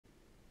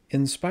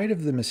In spite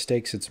of the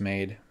mistakes it's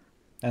made,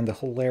 and the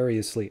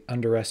hilariously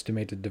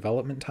underestimated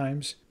development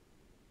times,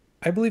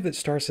 I believe that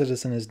Star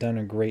Citizen has done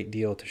a great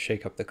deal to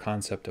shake up the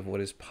concept of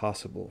what is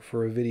possible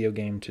for a video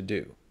game to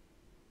do.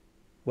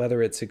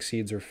 Whether it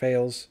succeeds or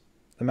fails,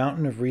 the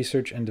mountain of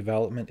research and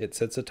development it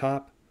sits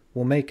atop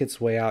will make its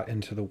way out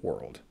into the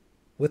world,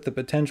 with the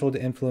potential to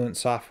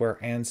influence software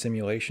and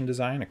simulation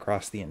design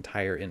across the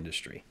entire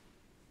industry.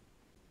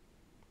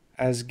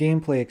 As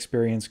gameplay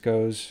experience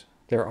goes,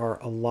 there are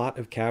a lot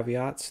of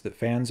caveats that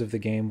fans of the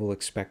game will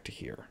expect to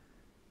hear,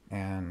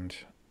 and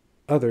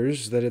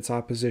others that its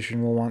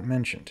opposition will want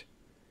mentioned.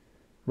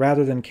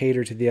 Rather than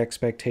cater to the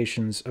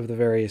expectations of the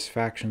various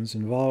factions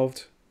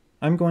involved,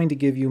 I'm going to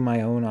give you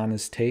my own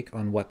honest take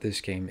on what this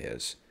game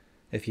is.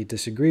 If you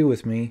disagree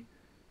with me,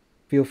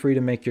 feel free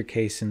to make your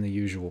case in the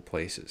usual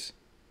places.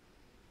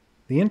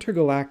 The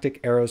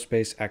Intergalactic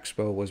Aerospace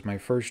Expo was my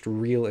first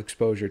real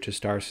exposure to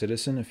Star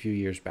Citizen a few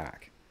years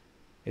back.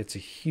 It's a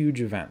huge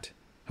event,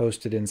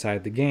 hosted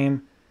inside the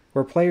game,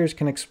 where players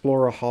can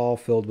explore a hall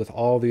filled with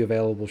all the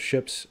available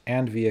ships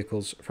and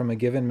vehicles from a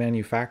given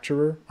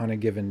manufacturer on a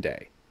given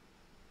day.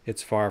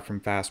 It's far from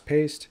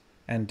fast-paced,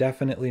 and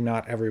definitely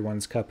not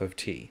everyone's cup of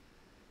tea.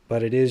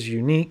 But it is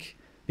unique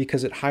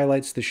because it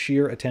highlights the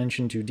sheer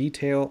attention to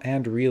detail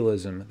and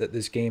realism that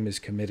this game is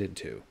committed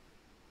to.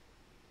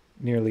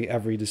 Nearly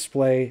every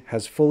display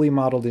has fully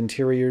modeled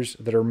interiors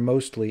that are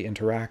mostly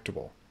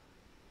interactable.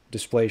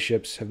 Display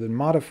ships have been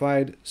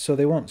modified so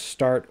they won't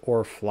start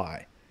or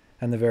fly,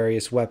 and the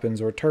various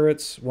weapons or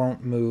turrets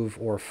won't move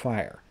or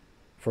fire.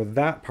 For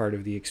that part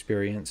of the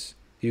experience,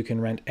 you can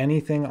rent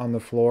anything on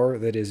the floor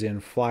that is in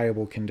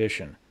flyable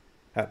condition,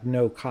 at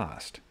no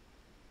cost.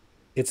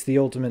 It's the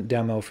ultimate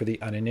demo for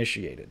the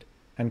uninitiated,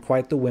 and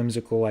quite the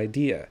whimsical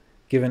idea,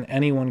 given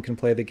anyone can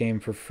play the game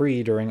for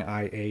free during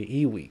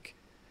IAE week,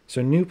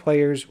 so new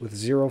players with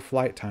zero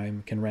flight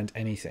time can rent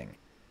anything,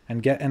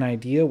 and get an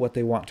idea what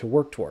they want to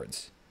work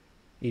towards.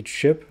 Each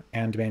ship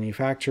and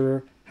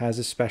manufacturer has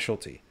a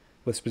specialty,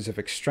 with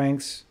specific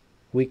strengths,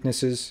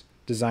 weaknesses,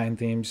 design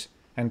themes,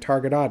 and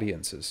target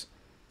audiences,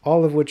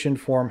 all of which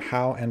inform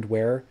how and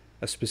where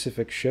a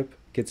specific ship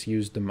gets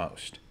used the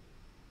most.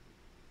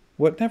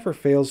 What never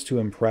fails to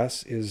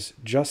impress is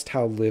just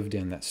how lived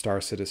in that Star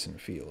Citizen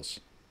feels.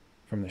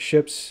 From the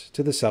ships,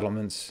 to the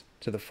settlements,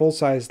 to the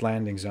full-sized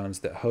landing zones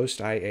that host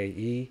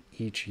IAE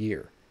each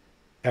year.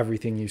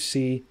 Everything you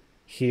see,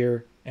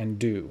 hear, and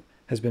do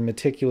has been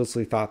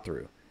meticulously thought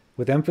through,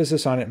 with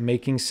emphasis on it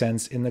making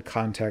sense in the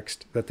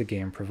context that the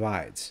game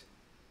provides.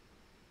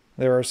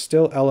 There are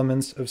still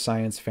elements of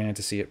science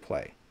fantasy at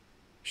play.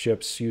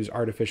 Ships use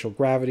artificial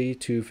gravity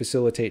to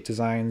facilitate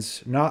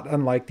designs not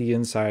unlike the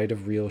inside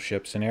of real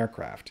ships and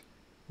aircraft,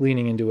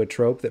 leaning into a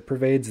trope that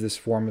pervades this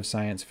form of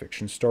science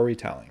fiction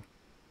storytelling.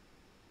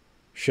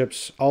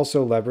 Ships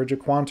also leverage a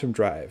quantum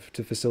drive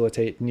to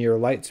facilitate near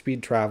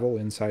light-speed travel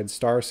inside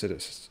star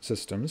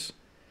systems,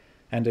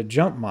 and a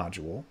jump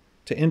module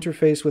to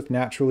interface with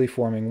naturally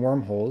forming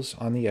wormholes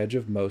on the edge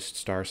of most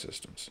star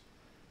systems.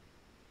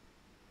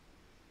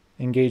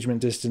 Engagement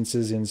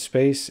distances in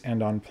space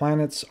and on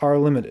planets are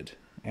limited,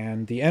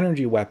 and the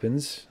energy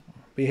weapons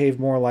behave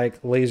more like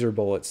laser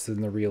bullets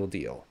than the real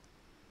deal.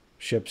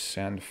 Ships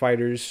and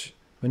fighters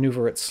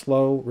maneuver at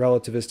slow,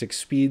 relativistic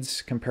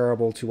speeds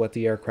comparable to what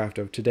the aircraft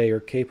of today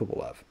are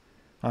capable of,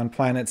 on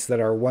planets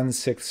that are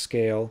 1/6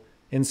 scale,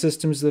 in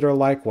systems that are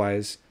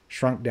likewise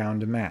shrunk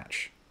down to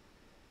match.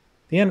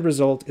 The end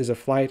result is a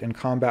flight and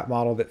combat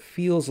model that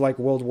feels like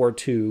World War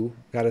II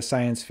got a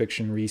science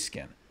fiction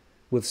reskin,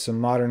 with some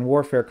modern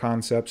warfare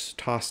concepts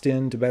tossed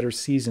in to better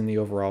season the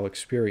overall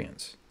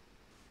experience.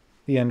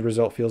 The end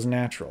result feels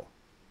natural,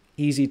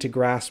 easy to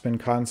grasp in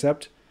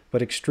concept,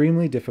 but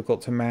extremely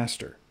difficult to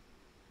master.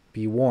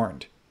 Be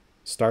warned,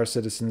 Star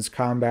Citizen's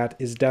combat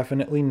is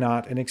definitely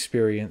not an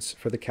experience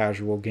for the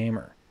casual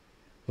gamer.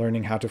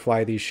 Learning how to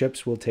fly these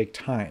ships will take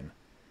time.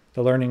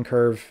 The learning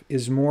curve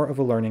is more of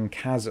a learning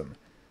chasm,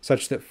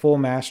 such that full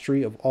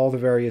mastery of all the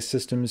various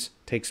systems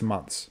takes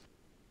months,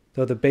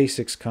 though the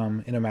basics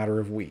come in a matter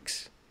of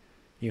weeks.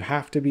 You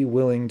have to be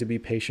willing to be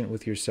patient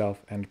with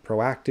yourself and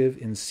proactive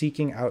in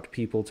seeking out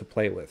people to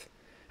play with,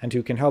 and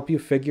who can help you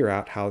figure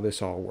out how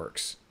this all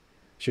works.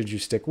 Should you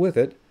stick with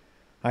it,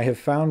 I have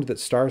found that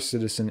Star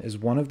Citizen is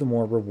one of the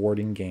more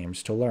rewarding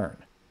games to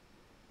learn.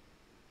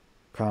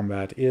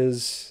 Combat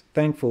is,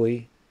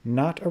 thankfully,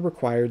 not a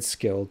required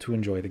skill to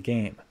enjoy the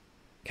game.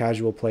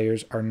 Casual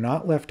players are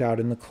not left out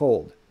in the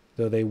cold,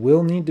 though they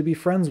will need to be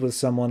friends with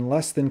someone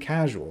less than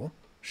casual,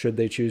 should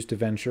they choose to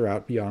venture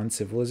out beyond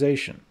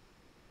civilization.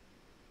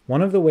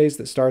 One of the ways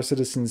that Star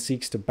Citizen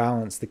seeks to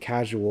balance the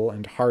casual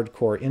and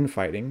hardcore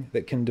infighting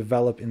that can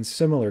develop in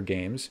similar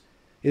games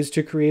is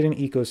to create an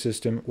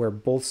ecosystem where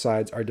both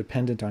sides are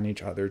dependent on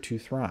each other to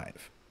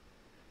thrive.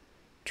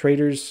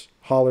 Traders,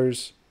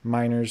 haulers,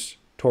 miners,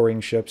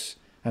 touring ships,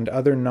 and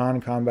other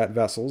non-combat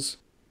vessels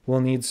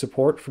will need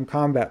support from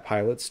combat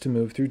pilots to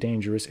move through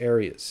dangerous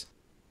areas.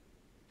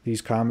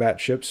 These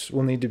combat ships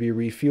will need to be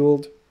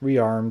refueled,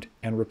 rearmed,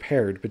 and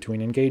repaired between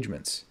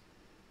engagements.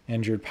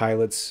 Injured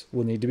pilots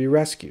will need to be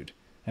rescued,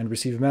 and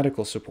receive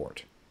medical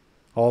support.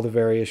 All the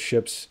various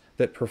ships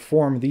that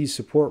perform these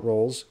support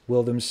roles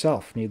will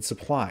themselves need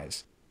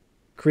supplies,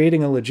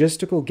 creating a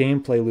logistical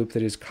gameplay loop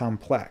that is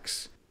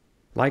complex,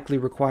 likely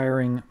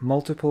requiring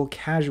multiple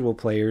casual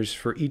players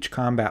for each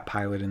combat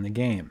pilot in the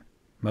game,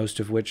 most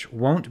of which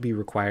won't be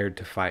required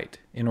to fight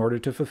in order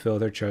to fulfill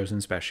their chosen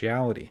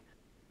speciality,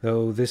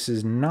 though this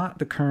is not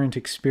the current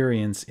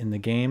experience in the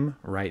game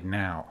right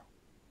now.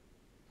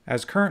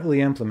 As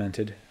currently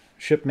implemented,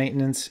 ship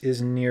maintenance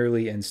is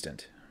nearly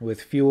instant,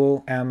 with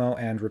fuel, ammo,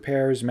 and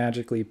repairs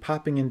magically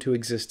popping into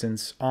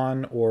existence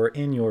on or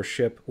in your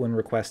ship when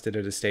requested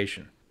at a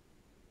station.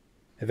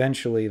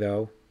 Eventually,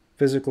 though,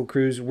 physical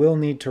crews will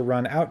need to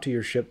run out to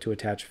your ship to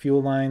attach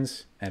fuel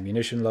lines,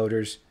 ammunition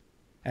loaders,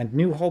 and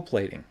new hull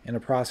plating in a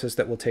process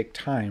that will take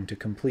time to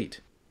complete.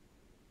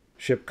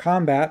 Ship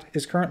combat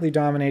is currently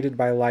dominated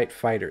by light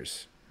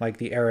fighters, like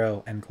the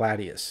Arrow and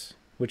Gladius,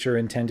 which are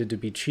intended to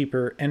be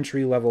cheaper,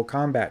 entry-level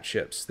combat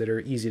ships that are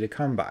easy to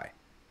come by.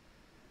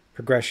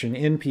 Progression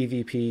in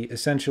PvP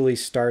essentially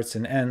starts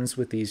and ends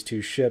with these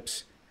two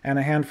ships, and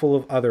a handful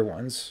of other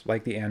ones,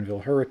 like the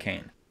Anvil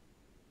Hurricane.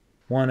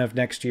 One of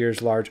next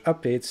year's large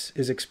updates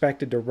is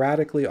expected to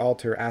radically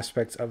alter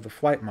aspects of the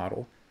flight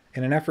model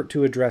in an effort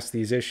to address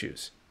these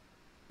issues.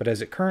 But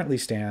as it currently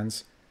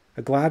stands,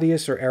 a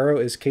Gladius or Arrow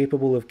is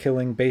capable of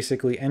killing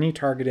basically any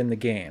target in the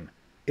game,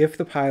 if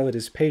the pilot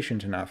is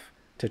patient enough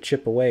to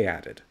chip away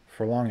at it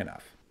for long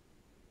enough.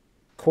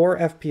 Core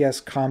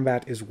FPS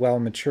combat is well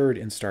matured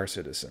in Star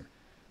Citizen,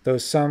 though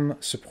some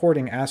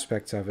supporting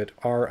aspects of it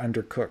are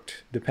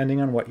undercooked,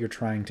 depending on what you're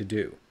trying to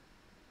do.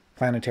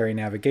 Planetary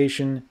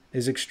navigation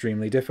is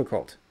extremely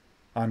difficult,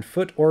 on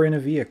foot or in a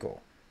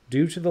vehicle,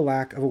 due to the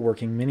lack of a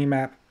working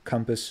minimap,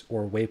 compass,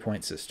 or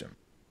waypoint system.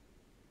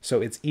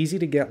 So it's easy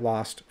to get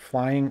lost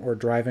flying or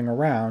driving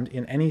around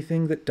in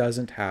anything that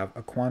doesn't have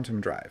a quantum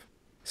drive,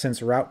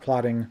 since route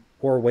plotting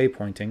or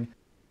waypointing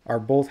are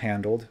both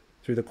handled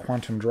through the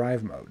quantum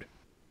drive mode.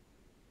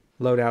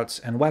 Loadouts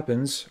and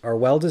weapons are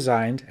well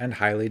designed and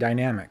highly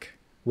dynamic,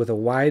 with a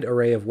wide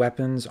array of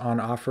weapons on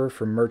offer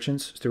from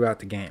merchants throughout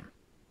the game.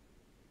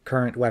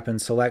 Current weapon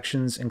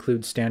selections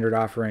include standard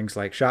offerings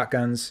like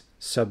shotguns,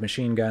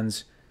 submachine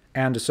guns,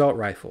 and assault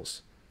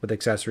rifles, with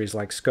accessories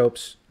like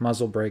scopes,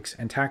 muzzle brakes,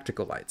 and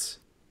tactical lights.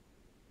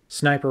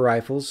 Sniper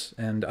rifles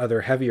and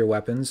other heavier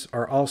weapons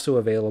are also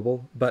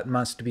available, but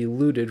must be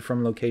looted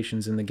from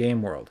locations in the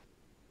game world,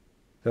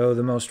 though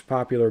the most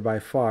popular by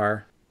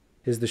far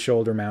is the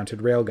shoulder-mounted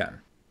railgun.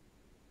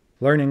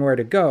 Learning where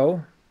to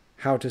go,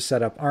 how to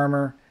set up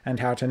armor, and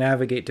how to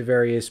navigate to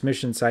various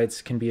mission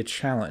sites can be a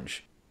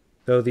challenge,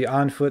 though the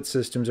on-foot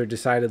systems are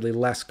decidedly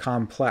less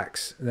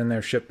complex than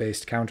their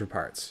ship-based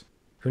counterparts,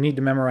 who need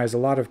to memorize a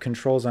lot of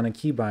controls on a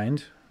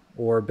keybind,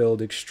 or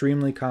build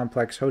extremely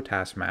complex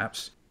HOTAS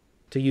maps,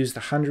 to use the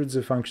hundreds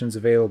of functions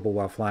available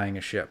while flying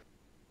a ship.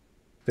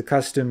 The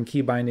custom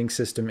keybinding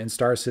system in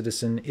Star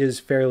Citizen is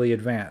fairly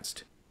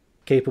advanced,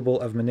 capable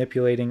of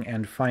manipulating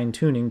and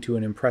fine-tuning to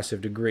an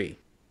impressive degree.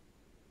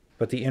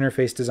 But the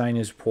interface design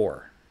is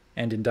poor,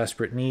 and in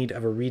desperate need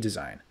of a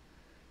redesign,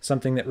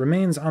 something that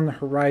remains on the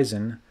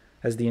horizon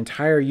as the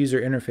entire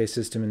user interface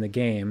system in the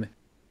game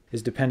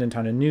is dependent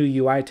on a new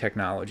UI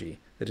technology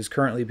that is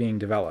currently being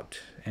developed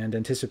and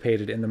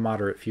anticipated in the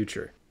moderate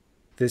future.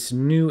 This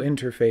new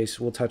interface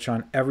will touch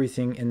on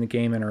everything in the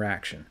game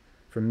interaction,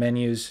 from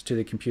menus to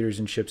the computers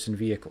and ships and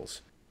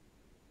vehicles,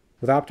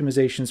 with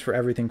optimizations for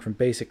everything from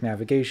basic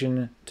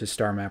navigation to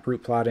star map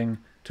route plotting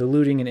to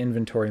looting and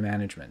inventory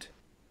management.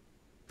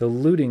 The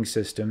looting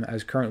system,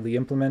 as currently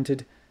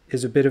implemented,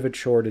 is a bit of a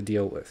chore to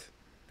deal with.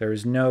 There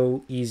is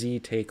no easy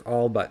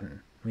take-all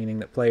button, meaning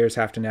that players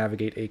have to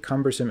navigate a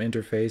cumbersome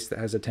interface that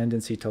has a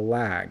tendency to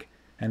lag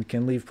and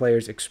can leave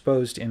players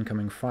exposed to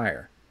incoming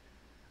fire.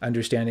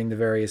 Understanding the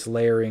various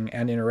layering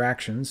and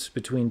interactions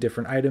between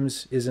different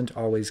items isn't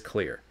always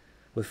clear,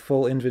 with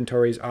full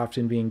inventories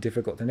often being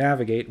difficult to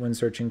navigate when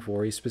searching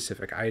for a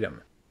specific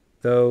item,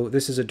 though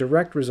this is a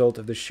direct result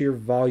of the sheer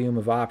volume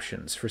of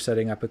options for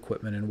setting up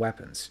equipment and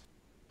weapons.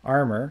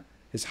 Armor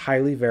is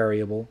highly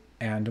variable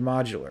and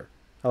modular,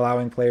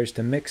 allowing players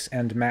to mix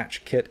and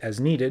match kit as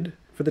needed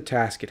for the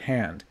task at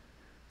hand,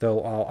 though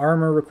all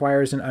armor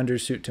requires an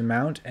undersuit to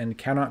mount and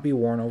cannot be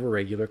worn over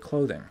regular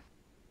clothing.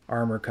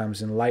 Armor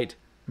comes in light,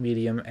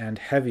 medium, and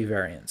heavy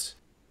variants,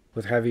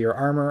 with heavier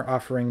armor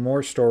offering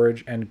more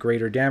storage and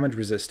greater damage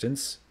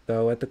resistance,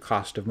 though at the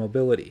cost of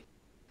mobility.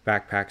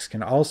 Backpacks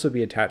can also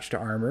be attached to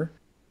armor,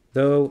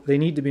 though they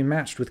need to be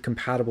matched with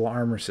compatible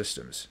armor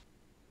systems.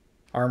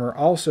 Armor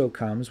also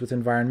comes with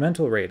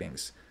environmental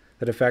ratings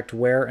that affect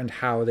where and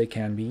how they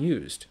can be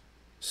used.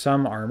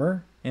 Some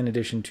armor, in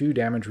addition to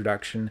damage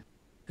reduction,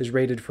 is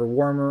rated for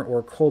warmer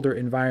or colder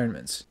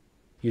environments.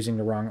 Using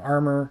the wrong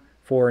armor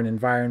for an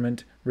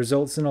environment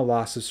results in a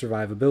loss of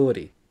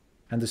survivability,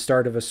 and the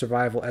start of a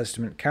survival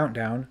estimate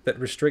countdown that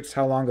restricts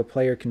how long a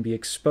player can be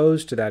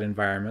exposed to that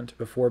environment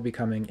before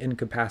becoming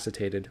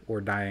incapacitated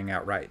or dying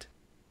outright.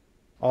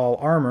 All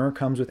armor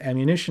comes with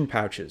ammunition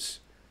pouches,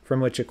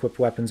 from which equipped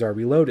weapons are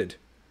reloaded.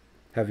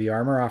 Heavy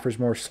armor offers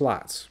more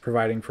slots,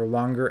 providing for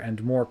longer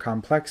and more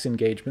complex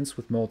engagements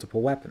with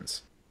multiple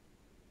weapons.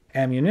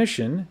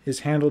 Ammunition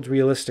is handled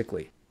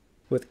realistically,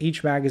 with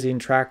each magazine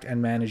tracked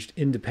and managed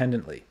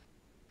independently.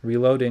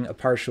 Reloading a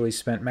partially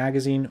spent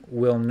magazine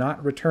will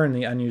not return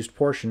the unused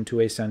portion to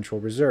a central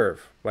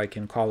reserve, like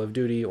in Call of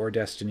Duty or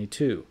Destiny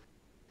 2.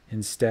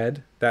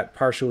 Instead, that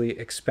partially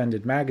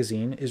expended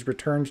magazine is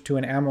returned to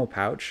an ammo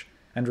pouch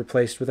and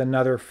replaced with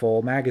another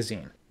full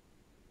magazine.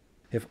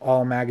 If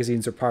all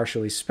magazines are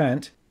partially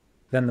spent,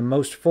 then the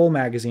most full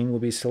magazine will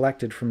be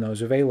selected from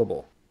those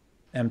available.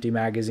 Empty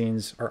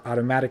magazines are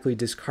automatically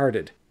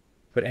discarded,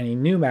 but any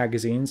new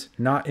magazines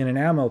not in an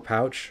ammo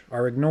pouch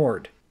are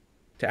ignored.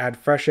 To add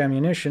fresh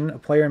ammunition, a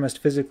player must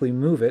physically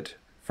move it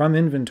from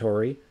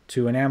inventory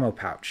to an ammo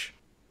pouch.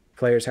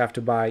 Players have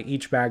to buy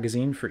each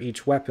magazine for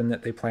each weapon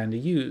that they plan to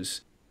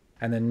use,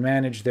 and then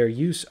manage their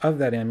use of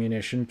that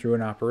ammunition through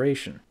an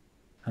operation.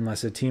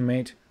 Unless a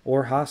teammate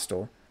or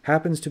hostile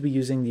happens to be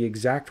using the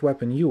exact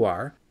weapon you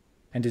are,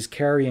 and is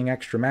carrying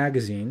extra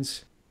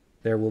magazines,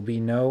 there will be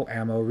no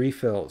ammo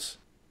refills.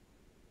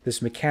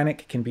 This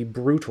mechanic can be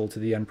brutal to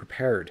the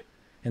unprepared,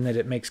 in that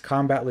it makes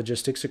combat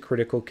logistics a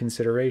critical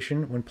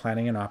consideration when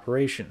planning an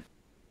operation.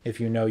 If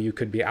you know you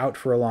could be out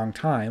for a long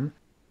time,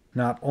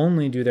 not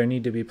only do there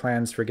need to be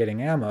plans for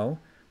getting ammo,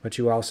 but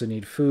you also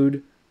need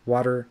food,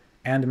 water,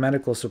 and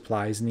medical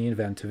supplies in the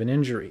event of an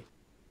injury.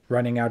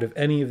 Running out of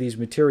any of these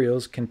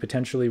materials can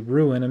potentially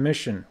ruin a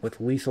mission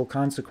with lethal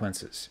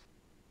consequences.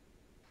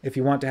 If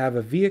you want to have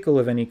a vehicle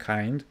of any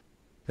kind,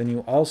 then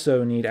you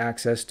also need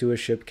access to a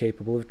ship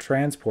capable of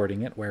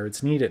transporting it where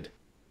it's needed.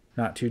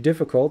 Not too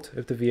difficult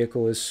if the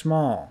vehicle is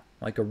small,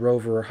 like a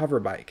rover or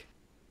hoverbike.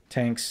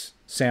 Tanks,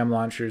 SAM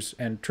launchers,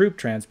 and troop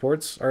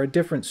transports are a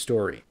different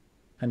story,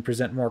 and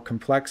present more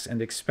complex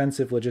and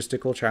expensive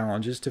logistical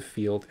challenges to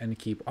field and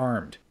keep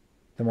armed.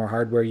 The more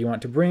hardware you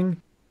want to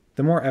bring,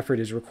 the more effort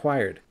is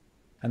required,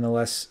 and the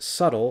less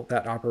subtle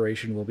that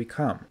operation will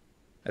become.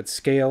 At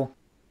scale,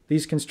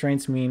 these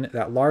constraints mean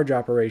that large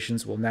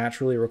operations will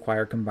naturally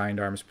require combined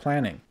arms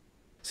planning,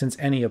 since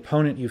any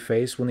opponent you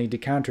face will need to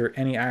counter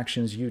any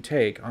actions you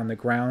take on the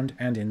ground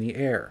and in the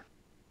air.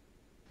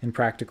 In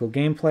practical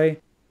gameplay,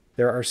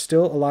 there are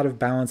still a lot of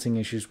balancing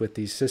issues with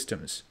these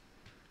systems.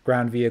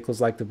 Ground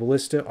vehicles like the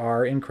Ballista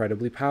are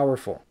incredibly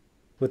powerful,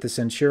 with the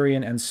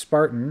Centurion and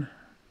Spartan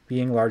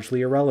being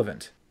largely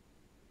irrelevant.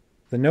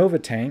 The Nova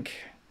tank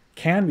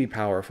can be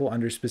powerful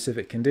under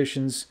specific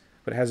conditions,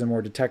 but has a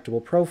more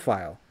detectable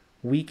profile,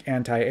 weak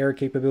anti-air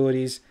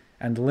capabilities,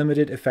 and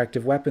limited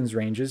effective weapons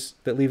ranges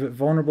that leave it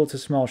vulnerable to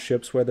small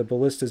ships where the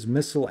Ballista's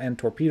missile and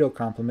torpedo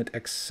complement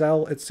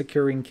excel at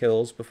securing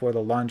kills before the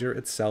launcher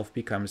itself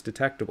becomes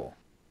detectable.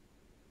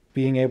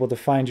 Being able to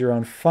find your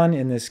own fun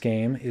in this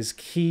game is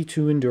key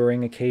to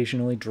enduring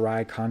occasionally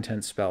dry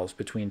content spells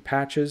between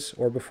patches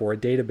or before a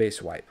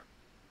database wipe.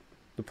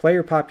 The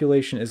player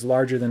population is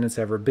larger than it's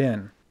ever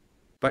been,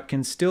 but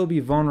can still be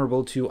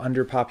vulnerable to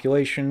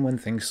underpopulation when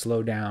things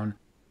slow down,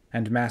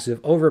 and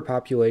massive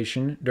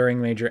overpopulation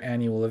during major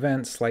annual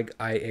events like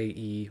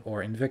IAE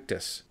or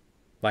Invictus.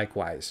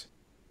 Likewise,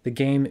 the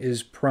game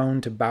is prone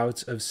to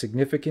bouts of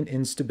significant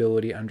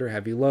instability under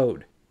heavy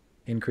load,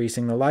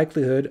 increasing the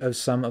likelihood of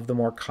some of the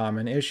more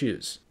common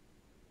issues.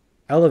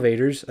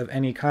 Elevators of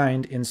any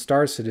kind in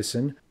Star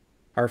Citizen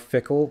are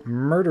fickle,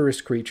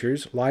 murderous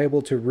creatures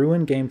liable to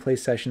ruin gameplay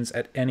sessions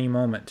at any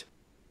moment,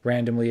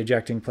 randomly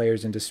ejecting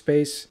players into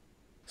space,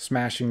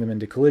 smashing them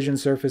into collision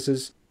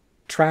surfaces,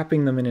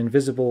 trapping them in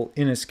invisible,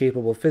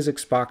 inescapable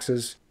physics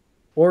boxes,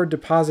 or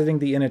depositing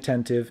the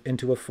inattentive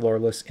into a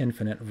floorless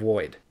infinite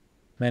void.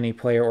 Many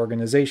player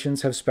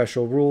organizations have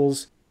special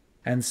rules,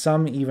 and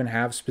some even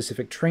have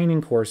specific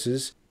training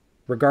courses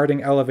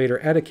regarding elevator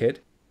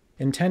etiquette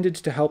intended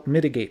to help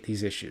mitigate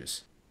these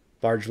issues,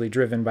 largely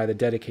driven by the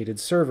dedicated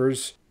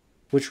servers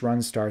which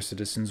run Star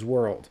Citizen's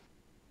world.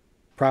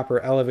 Proper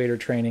elevator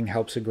training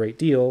helps a great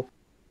deal,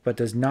 but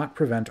does not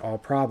prevent all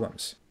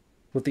problems,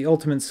 with the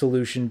ultimate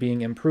solution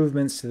being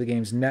improvements to the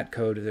game's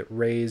netcode that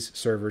raise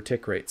server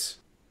tick rates.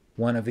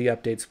 One of the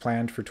updates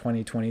planned for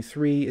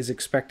 2023 is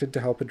expected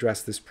to help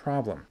address this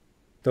problem,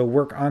 though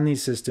work on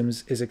these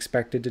systems is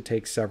expected to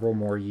take several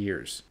more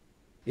years.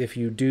 If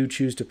you do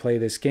choose to play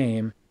this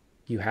game,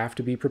 you have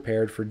to be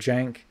prepared for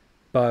jank,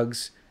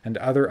 bugs, and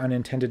other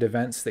unintended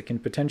events that can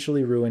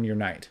potentially ruin your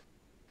night.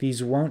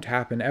 These won't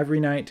happen every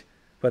night,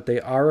 but they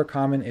are a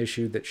common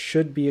issue that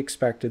should be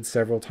expected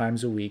several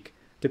times a week,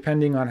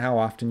 depending on how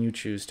often you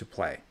choose to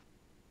play.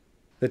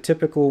 The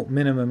typical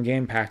minimum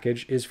game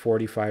package is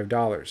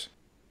 $45,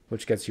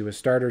 which gets you a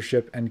starter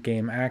ship and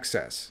game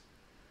access.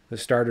 The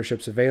starter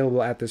ships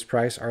available at this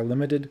price are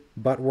limited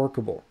but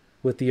workable,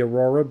 with the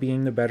Aurora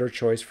being the better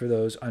choice for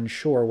those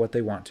unsure what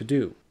they want to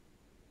do.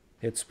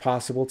 It's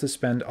possible to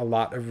spend a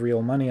lot of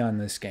real money on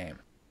this game,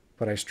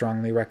 but I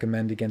strongly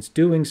recommend against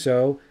doing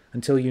so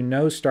until you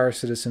know Star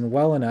Citizen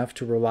well enough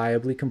to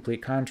reliably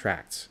complete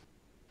contracts.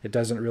 It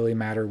doesn't really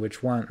matter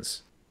which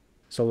ones,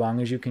 so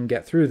long as you can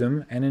get through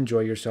them and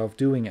enjoy yourself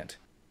doing it.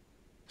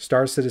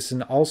 Star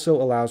Citizen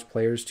also allows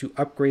players to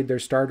upgrade their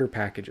starter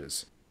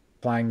packages,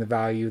 applying the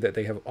value that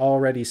they have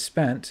already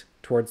spent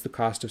towards the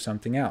cost of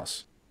something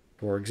else.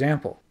 For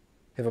example,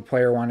 if a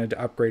player wanted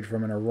to upgrade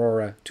from an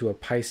Aurora to a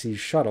Pisces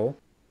shuttle,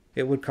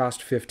 it would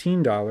cost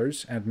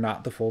 $15 and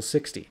not the full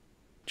 $60.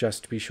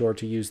 Just be sure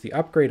to use the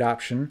upgrade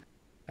option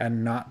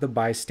and not the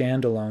buy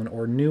standalone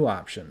or new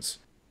options,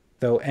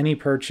 though any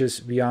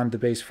purchase beyond the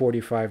base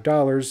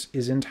 $45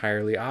 is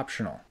entirely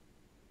optional.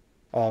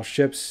 All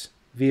ships,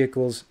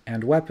 vehicles,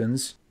 and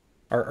weapons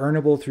are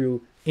earnable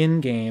through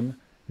in-game,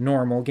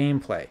 normal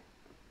gameplay.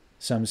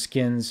 Some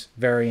skins,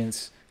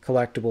 variants,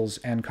 collectibles,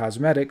 and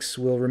cosmetics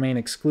will remain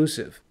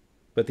exclusive,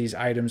 but these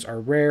items are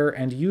rare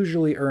and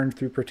usually earned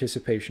through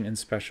participation in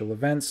special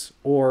events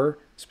or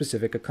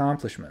specific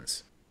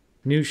accomplishments.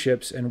 New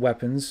ships and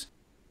weapons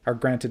are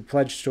granted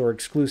Pledge Store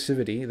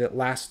exclusivity that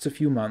lasts a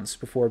few months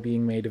before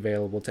being made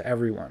available to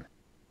everyone.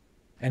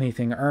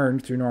 Anything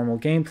earned through normal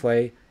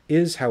gameplay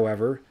is,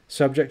 however,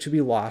 subject to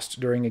be lost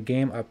during a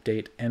game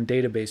update and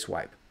database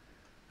wipe,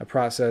 a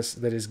process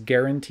that is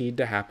guaranteed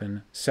to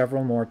happen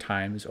several more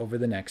times over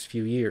the next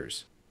few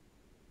years.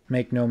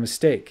 Make no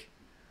mistake,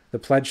 the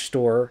Pledge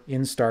Store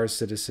in Star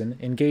Citizen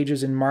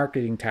engages in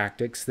marketing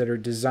tactics that are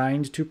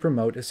designed to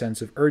promote a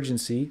sense of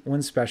urgency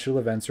when special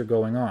events are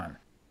going on.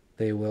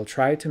 They will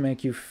try to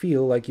make you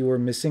feel like you are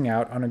missing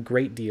out on a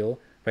great deal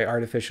by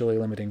artificially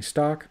limiting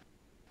stock,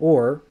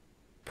 or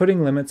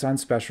putting limits on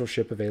special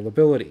ship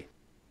availability.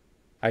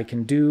 I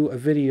can do a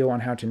video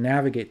on how to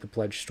navigate the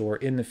Pledge Store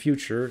in the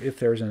future if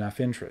there's enough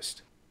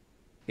interest.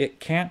 It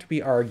can't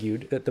be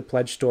argued that the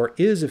Pledge Store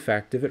is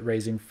effective at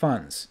raising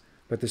funds,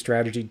 but the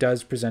strategy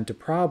does present a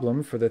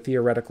problem for the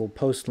theoretical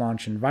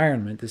post-launch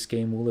environment this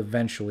game will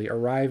eventually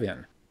arrive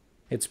in.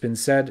 It's been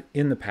said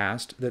in the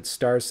past that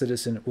Star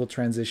Citizen will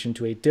transition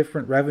to a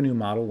different revenue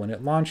model when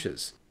it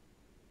launches,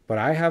 but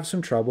I have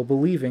some trouble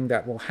believing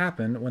that will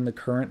happen when the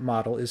current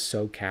model is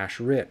so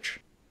cash-rich,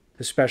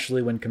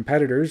 especially when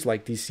competitors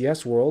like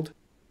DCS World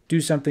do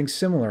something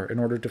similar in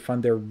order to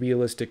fund their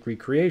realistic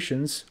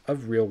recreations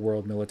of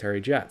real-world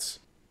military jets.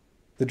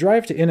 The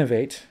drive to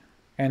innovate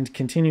and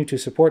continue to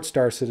support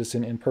Star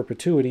Citizen in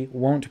perpetuity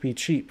won't be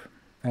cheap,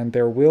 and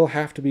there will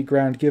have to be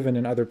ground given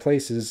in other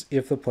places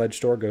if the Pledge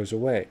Store goes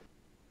away.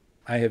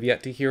 I have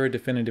yet to hear a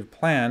definitive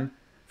plan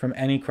from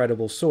any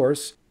credible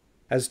source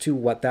as to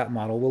what that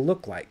model will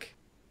look like,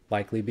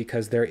 likely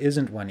because there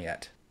isn't one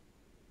yet.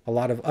 A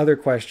lot of other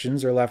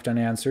questions are left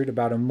unanswered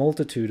about a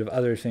multitude of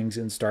other things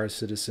in Star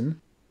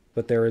Citizen,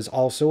 but there is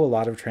also a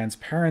lot of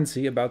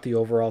transparency about the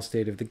overall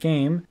state of the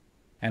game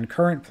and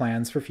current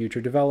plans for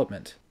future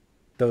development.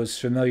 Those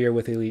familiar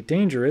with Elite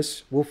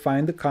Dangerous will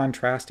find the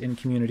contrast in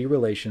community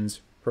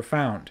relations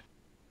profound.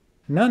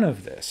 None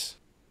of this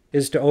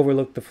is to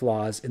overlook the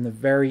flaws in the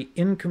very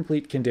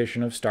incomplete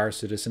condition of Star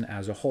Citizen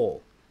as a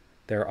whole.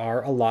 There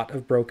are a lot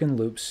of broken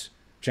loops,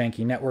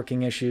 janky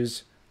networking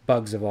issues,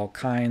 bugs of all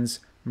kinds,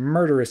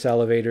 murderous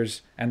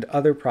elevators, and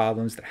other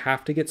problems that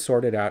have to get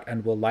sorted out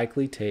and will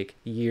likely take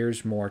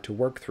years more to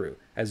work through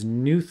as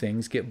new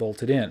things get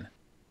bolted in.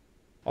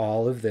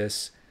 All of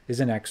this is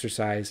an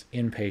exercise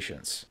in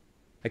patience,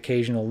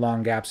 occasional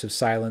long gaps of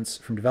silence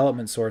from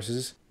development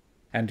sources,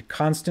 and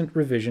constant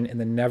revision in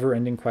the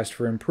never-ending quest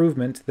for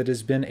improvement that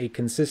has been a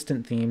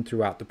consistent theme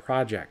throughout the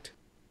project.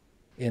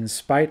 In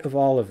spite of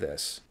all of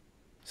this,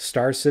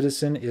 Star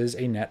Citizen is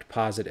a net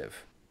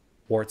positive,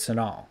 warts and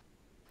all,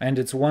 and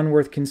it's one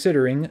worth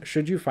considering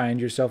should you find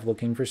yourself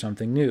looking for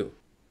something new.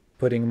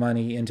 Putting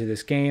money into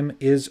this game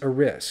is a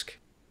risk.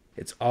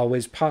 It's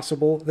always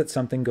possible that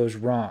something goes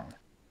wrong,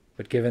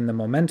 but given the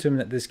momentum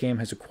that this game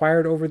has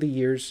acquired over the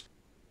years,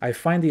 I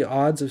find the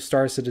odds of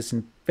Star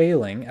Citizen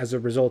failing as a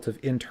result of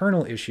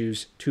internal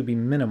issues to be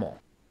minimal.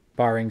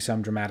 Barring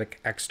some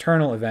dramatic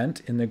external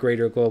event in the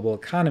greater global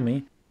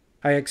economy,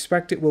 I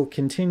expect it will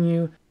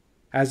continue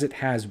as it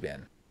has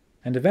been,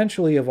 and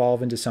eventually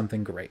evolve into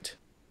something great.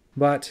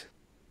 But,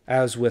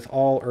 as with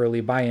all early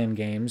buy-in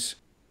games,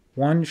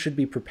 one should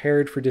be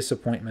prepared for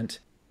disappointment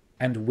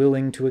and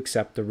willing to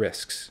accept the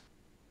risks.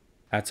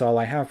 That's all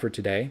I have for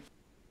today,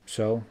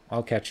 so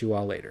I'll catch you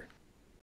all later.